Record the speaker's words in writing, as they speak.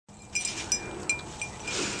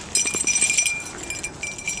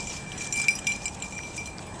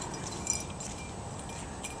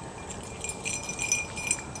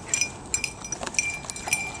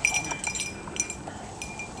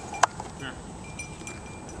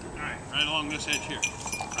right along this edge here.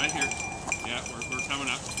 Right here. Yeah, we're coming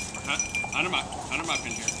up. Hunt them up. Hunt them up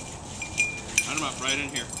in here. Hunt them up right in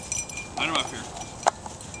here. Hunt them up here.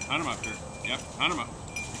 Hunt them up here. Yep, hunt them up.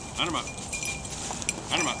 Hunt them up.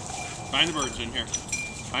 Hunt them up. Find the birds in here.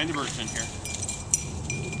 Find the birds in here.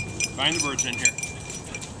 Find the birds in here.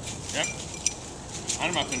 Yep.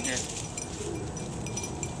 Hunt them up in here.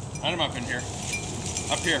 Hunt them up in here.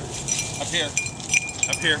 Up here. Up here.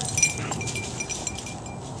 Up here.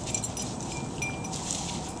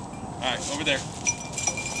 Alright, over there.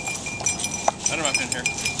 Hunt them up in here.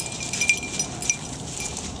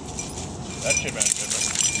 That should be a good one.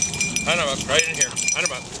 Hunt them up right in here. Hunt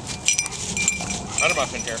them up. Hunt them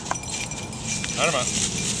up in here. Hunt them up.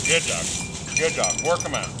 Good dog. Good dog. Work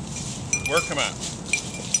them out. Work them out.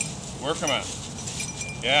 Work them out.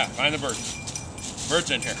 Yeah, find the birds. Birds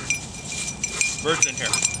in here. Birds in here.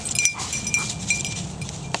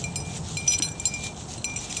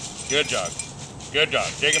 Good dog. Good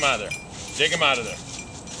dog. Dig them out of there. Dig them out of there.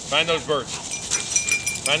 Find those birds.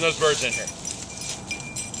 Find those birds in here.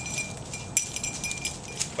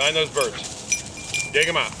 Find those birds. Dig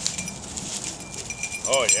them out.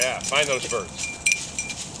 Oh yeah, find those birds.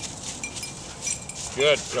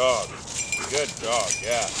 Good dog. Good dog,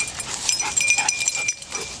 yeah.